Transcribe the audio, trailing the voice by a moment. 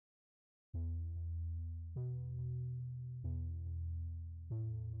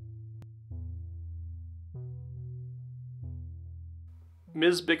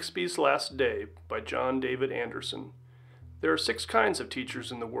Ms. Bixby's Last Day by John David Anderson. There are 6 kinds of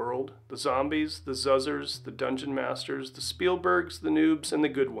teachers in the world: the zombies, the zuzzers, the dungeon masters, the Spielbergs, the noobs, and the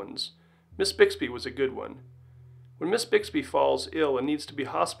good ones. Miss Bixby was a good one. When Miss Bixby falls ill and needs to be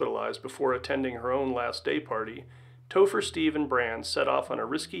hospitalized before attending her own last day party, Topher, Steve, and Bran set off on a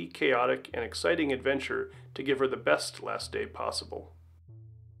risky, chaotic, and exciting adventure to give her the best last day possible.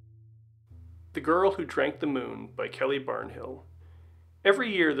 The Girl Who Drank the Moon by Kelly Barnhill.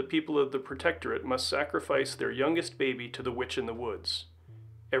 Every year, the people of the Protectorate must sacrifice their youngest baby to the witch in the woods.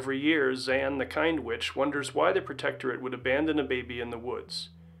 Every year, Zan, the kind witch, wonders why the Protectorate would abandon a baby in the woods.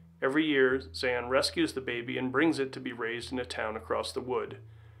 Every year, Zan rescues the baby and brings it to be raised in a town across the wood.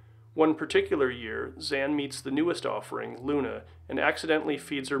 One particular year, Zan meets the newest offering, Luna, and accidentally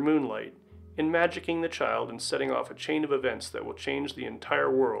feeds her Moonlight, enmagicking the child and setting off a chain of events that will change the entire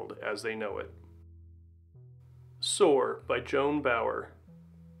world as they know it. Soar by Joan Bauer.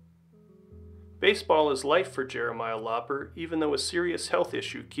 Baseball is life for Jeremiah Lopper, even though a serious health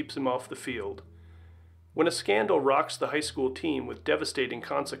issue keeps him off the field. When a scandal rocks the high school team with devastating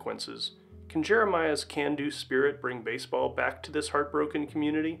consequences, can Jeremiah's can-do spirit bring baseball back to this heartbroken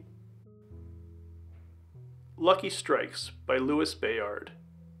community? Lucky Strikes by Louis Bayard.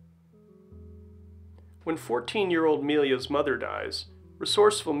 When 14-year-old Melia's mother dies,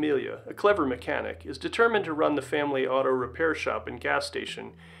 resourceful Melia, a clever mechanic, is determined to run the family auto repair shop and gas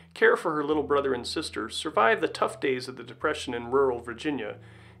station, care for her little brother and sister, survive the tough days of the Depression in rural Virginia,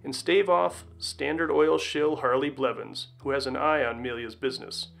 and stave off Standard Oil shill Harley Blevins, who has an eye on Melia's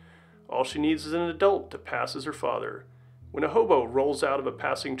business. All she needs is an adult to pass as her father. When a hobo rolls out of a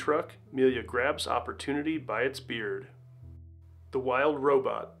passing truck, Melia grabs opportunity by its beard. The Wild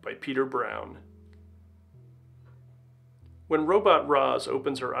Robot by Peter Brown. When Robot Roz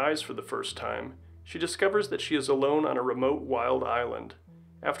opens her eyes for the first time, she discovers that she is alone on a remote wild island.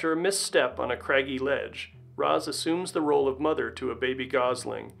 After a misstep on a craggy ledge, Roz assumes the role of mother to a baby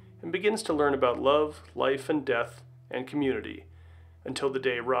gosling and begins to learn about love, life and death, and community, until the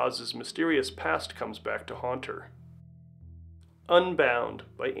day Roz's mysterious past comes back to haunt her. Unbound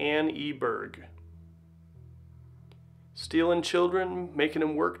by Anne E. Berg. Stealin' children, making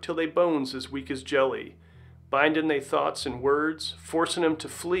 'em work till they bones as weak as jelly, bindin' they thoughts and words, forcin' 'em to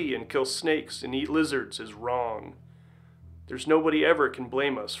flee and kill snakes and eat lizards is wrong. There's nobody ever can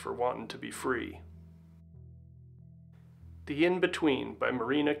blame us for wantin' to be free. The In-Between by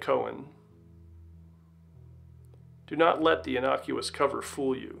Marina Cohen. Do not let the innocuous cover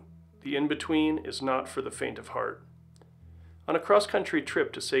fool you. The In-Between is not for the faint of heart. On a cross-country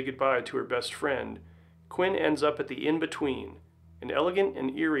trip to say goodbye to her best friend, Quinn ends up at the In-Between, an elegant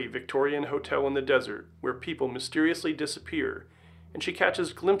and eerie Victorian hotel in the desert where people mysteriously disappear, and she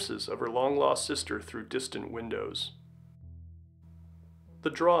catches glimpses of her long-lost sister through distant windows. The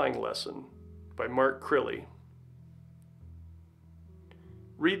Drawing Lesson by Mark Crilly.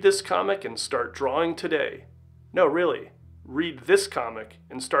 Read this comic and start drawing today. No, really, read this comic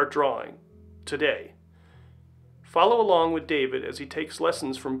and start drawing today. Follow along with David as he takes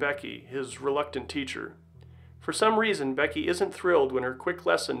lessons from Becky, his reluctant teacher. For some reason, Becky isn't thrilled when her quick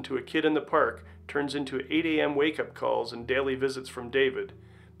lesson to a kid in the park turns into 8 a.m. wake-up calls and daily visits from David,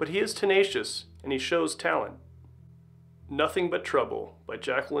 but he is tenacious and he shows talent. Nothing But Trouble by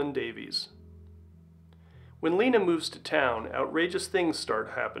Jacqueline Davies. When Lena moves to town, outrageous things start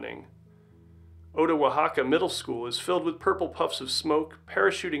happening. Oaxaca Middle School is filled with purple puffs of smoke,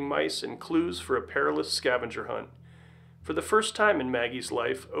 parachuting mice, and clues for a perilous scavenger hunt. For the first time in Maggie's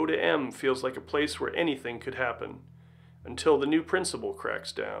life, Oda M feels like a place where anything could happen, until the new principal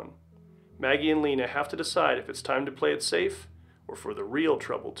cracks down. Maggie and Lena have to decide if it's time to play it safe, or for the real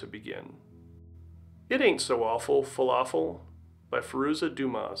trouble to begin. It Ain't So Awful, Falafel by Firuza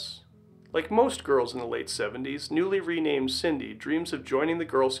Dumas. Like most girls in the late 70s, newly renamed Cindy dreams of joining the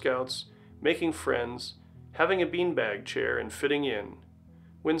Girl Scouts, making friends, having a beanbag chair, and fitting in.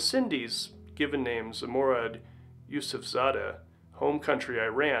 When Cindy's, given name Zimorad Yusufzadeh, home country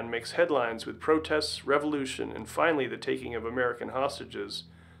Iran, makes headlines with protests, revolution, and finally the taking of American hostages,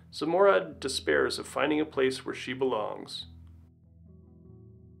 Zimorad despairs of finding a place where she belongs.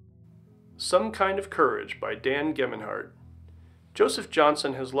 Some Kind of Courage by Dan Gemmenhart. Joseph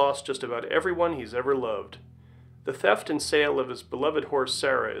Johnson has lost just about everyone he's ever loved. The theft and sale of his beloved horse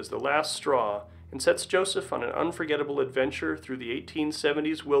Sarah is the last straw and sets Joseph on an unforgettable adventure through the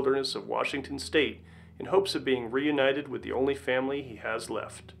 1870s wilderness of Washington State in hopes of being reunited with the only family he has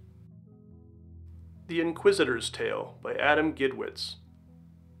left. The Inquisitor's Tale by Adam Gidwitz.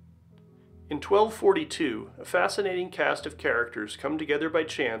 In 1242, a fascinating cast of characters come together by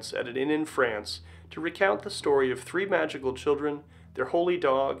chance at an inn in France to recount the story of 3 magical children, their holy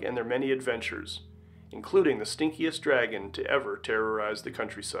dog, and their many adventures, including the stinkiest dragon to ever terrorize the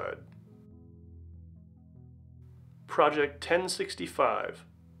countryside. Project 1065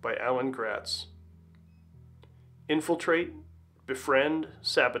 by Alan Gratz. Infiltrate, befriend,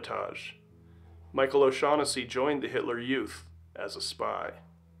 sabotage. Michael O'Shaughnessy joined the Hitler Youth as a spy.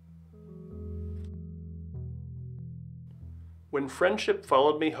 When Friendship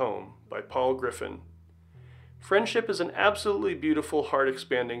Followed Me Home by Paul Griffin. Friendship is an absolutely beautiful,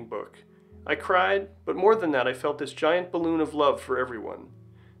 heart-expanding book. I cried, but more than that, I felt this giant balloon of love for everyone.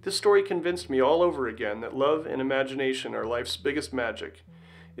 This story convinced me all over again that love and imagination are life's biggest magic.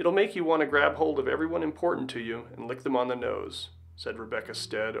 It'll make you want to grab hold of everyone important to you and lick them on the nose, said Rebecca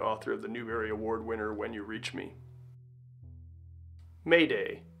Stead, author of the Newbery Award winner When You Reach Me.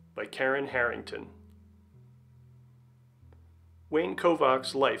 Mayday by Karen Harrington. Wayne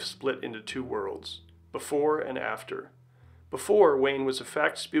Kovac's life split into two worlds, before and after. Before, Wayne was a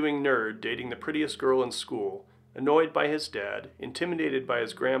fact-spewing nerd dating the prettiest girl in school, annoyed by his dad, intimidated by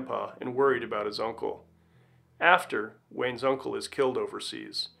his grandpa, and worried about his uncle. After, Wayne's uncle is killed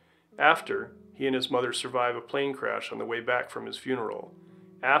overseas. After, he and his mother survive a plane crash on the way back from his funeral.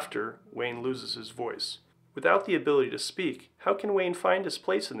 After, Wayne loses his voice. Without the ability to speak, how can Wayne find his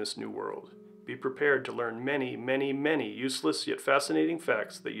place in this new world? Be prepared to learn many, many, many useless yet fascinating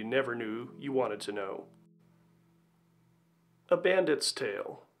facts that you never knew you wanted to know. A Bandit's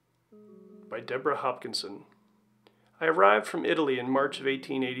Tale by Deborah Hopkinson. I arrived from Italy in March of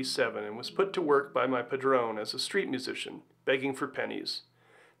 1887 and was put to work by my padrone as a street musician, begging for pennies.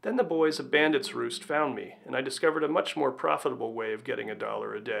 Then the boys of Bandit's Roost found me, and I discovered a much more profitable way of getting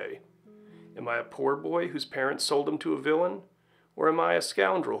 $1 a day. Am I a poor boy whose parents sold him to a villain? Or am I a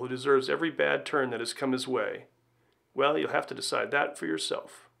scoundrel who deserves every bad turn that has come his way? Well, you'll have to decide that for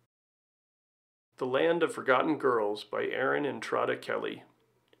yourself. The Land of Forgotten Girls by Aaron and Trada Kelly.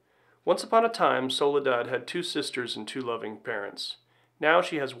 Once upon a time, Soledad had 2 sisters and 2 loving parents. Now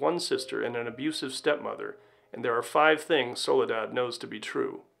she has 1 sister and an abusive stepmother, and there are 5 things Soledad knows to be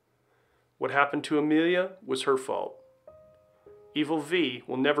true. What happened to Amelia was her fault. Evil V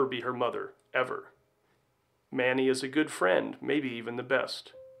will never be her mother, ever. Manny is a good friend, maybe even the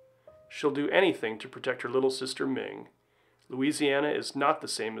best. She'll do anything to protect her little sister Ming. Louisiana is not the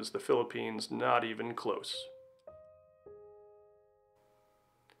same as the Philippines, not even close.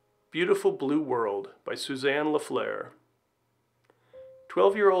 Beautiful Blue World by Suzanne Lafleur.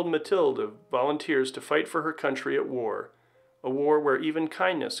 12-year-old Matilda volunteers to fight for her country at war, a war where even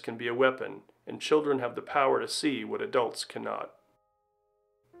kindness can be a weapon, and children have the power to see what adults cannot.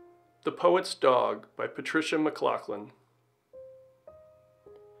 The Poet's Dog by Patricia McLaughlin.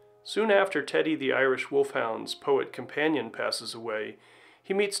 Soon after Teddy the Irish Wolfhound's poet companion passes away,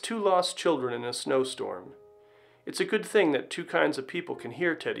 he meets 2 lost children in a snowstorm. It's a good thing that 2 kinds of people can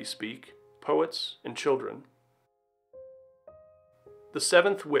hear Teddy speak, poets and children. The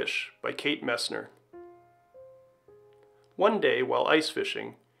Seventh Wish by Kate Messner. One day, while ice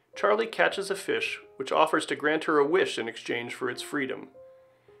fishing, Charlie catches a fish which offers to grant her a wish in exchange for its freedom.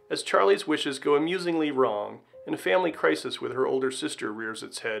 As Charlie's wishes go amusingly wrong, and a family crisis with her older sister rears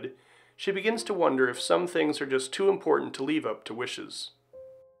its head, she begins to wonder if some things are just too important to leave up to wishes.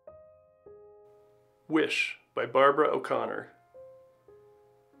 Wish by Barbara O'Connor.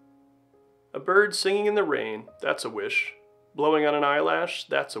 A bird singing in the rain, that's a wish. Blowing on an eyelash,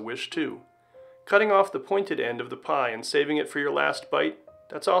 that's a wish too. Cutting off the pointed end of the pie and saving it for your last bite,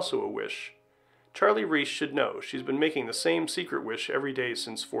 that's also a wish. Charlie Reese should know she's been making the same secret wish every day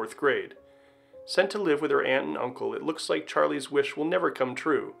since 4th grade. Sent to live with her aunt and uncle, it looks like Charlie's wish will never come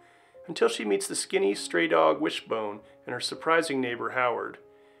true, until she meets the skinny stray dog Wishbone and her surprising neighbor Howard.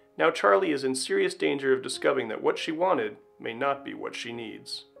 Now Charlie is in serious danger of discovering that what she wanted may not be what she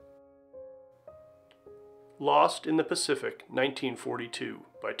needs. Lost in the Pacific, 1942,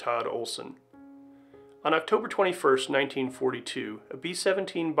 by Todd Olson. On October 21, 1942, a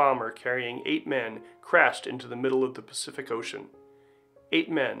B-17 bomber carrying 8 men crashed into the middle of the Pacific Ocean.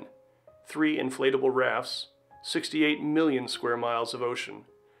 8 men, 3 inflatable rafts, 68 million square miles of ocean.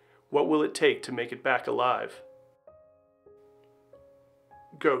 What will it take to make it back alive?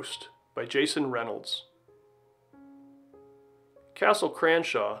 Ghost by Jason Reynolds. Castle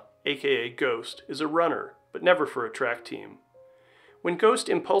Cranshaw, aka Ghost, is a runner, but never for a track team. When Ghost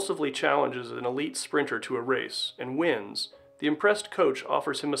impulsively challenges an elite sprinter to a race and wins, the impressed coach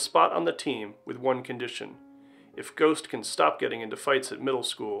offers him a spot on the team with one condition. If Ghost can stop getting into fights at middle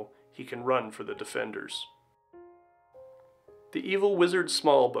school, he can run for the Defenders. The Evil Wizard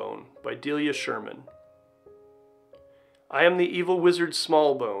Smallbone by Delia Sherman. I am the evil wizard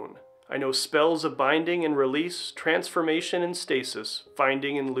Smallbone. I know spells of binding and release, transformation and stasis,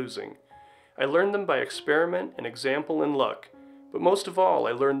 finding and losing. I learned them by experiment and example and luck, but most of all,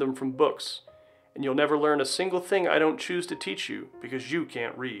 I learned them from books. And you'll never learn a single thing I don't choose to teach you, because you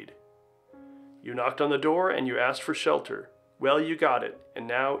can't read. You knocked on the door and you asked for shelter. Well, you got it, and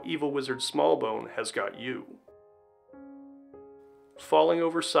now Evil Wizard Smallbone has got you. Falling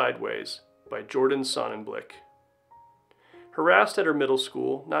Over Sideways by Jordan Sonnenblick. Harassed at her middle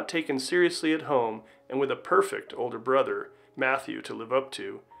school, not taken seriously at home, and with a perfect older brother, Matthew, to live up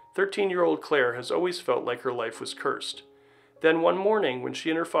to, 13-year-old Claire has always felt like her life was cursed. Then one morning, when she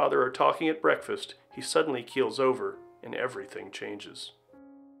and her father are talking at breakfast, he suddenly keels over, and everything changes.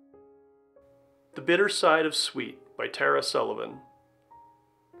 The Bitter Side of Sweet by Tara Sullivan.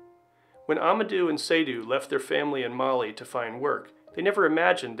 When Amadou and Seydou left their family in Mali to find work, they never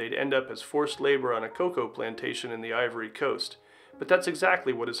imagined they'd end up as forced labor on a cocoa plantation in the Ivory Coast, but that's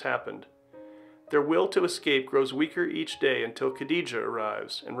exactly what has happened. Their will to escape grows weaker each day until Khadija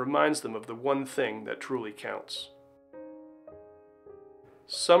arrives and reminds them of the one thing that truly counts.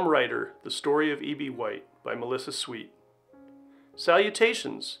 Some Writer, The Story of E.B. White by Melissa Sweet.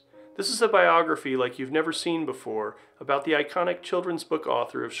 Salutations! This is a biography like you've never seen before about the iconic children's book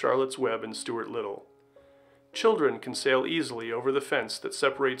author of Charlotte's Web and Stuart Little. Children can sail easily over the fence that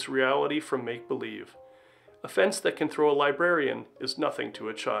separates reality from make-believe. A fence that can throw a librarian is nothing to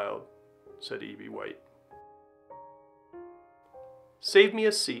a child, said E.B. White. Save Me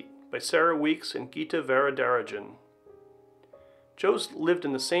a Seat by Sarah Weeks and Geeta Varadarajan. Joe's lived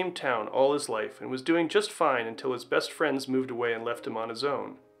in the same town all his life and was doing just fine until his best friends moved away and left him on his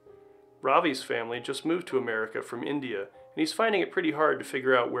own. Ravi's family just moved to America from India, and he's finding it pretty hard to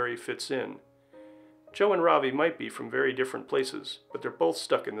figure out where he fits in. Joe and Ravi might be from very different places, but they're both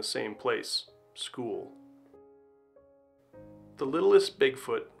stuck in the same place, school. The Littlest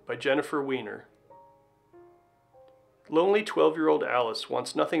Bigfoot by Jennifer Weiner. Lonely 12-year-old Alice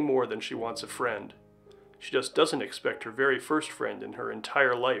wants nothing more than she wants a friend. She just doesn't expect her very first friend in her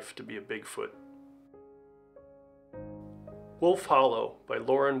entire life to be a Bigfoot. Wolf Hollow by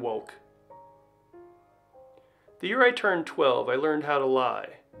Lauren Wolk. The year I turned 12, I learned how to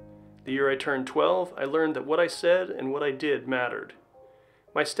lie. The year I turned 12, I learned that what I said and what I did mattered.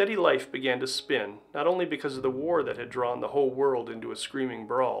 My steady life began to spin, not only because of the war that had drawn the whole world into a screaming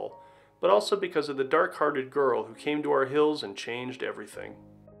brawl, but also because of the dark-hearted girl who came to our hills and changed everything.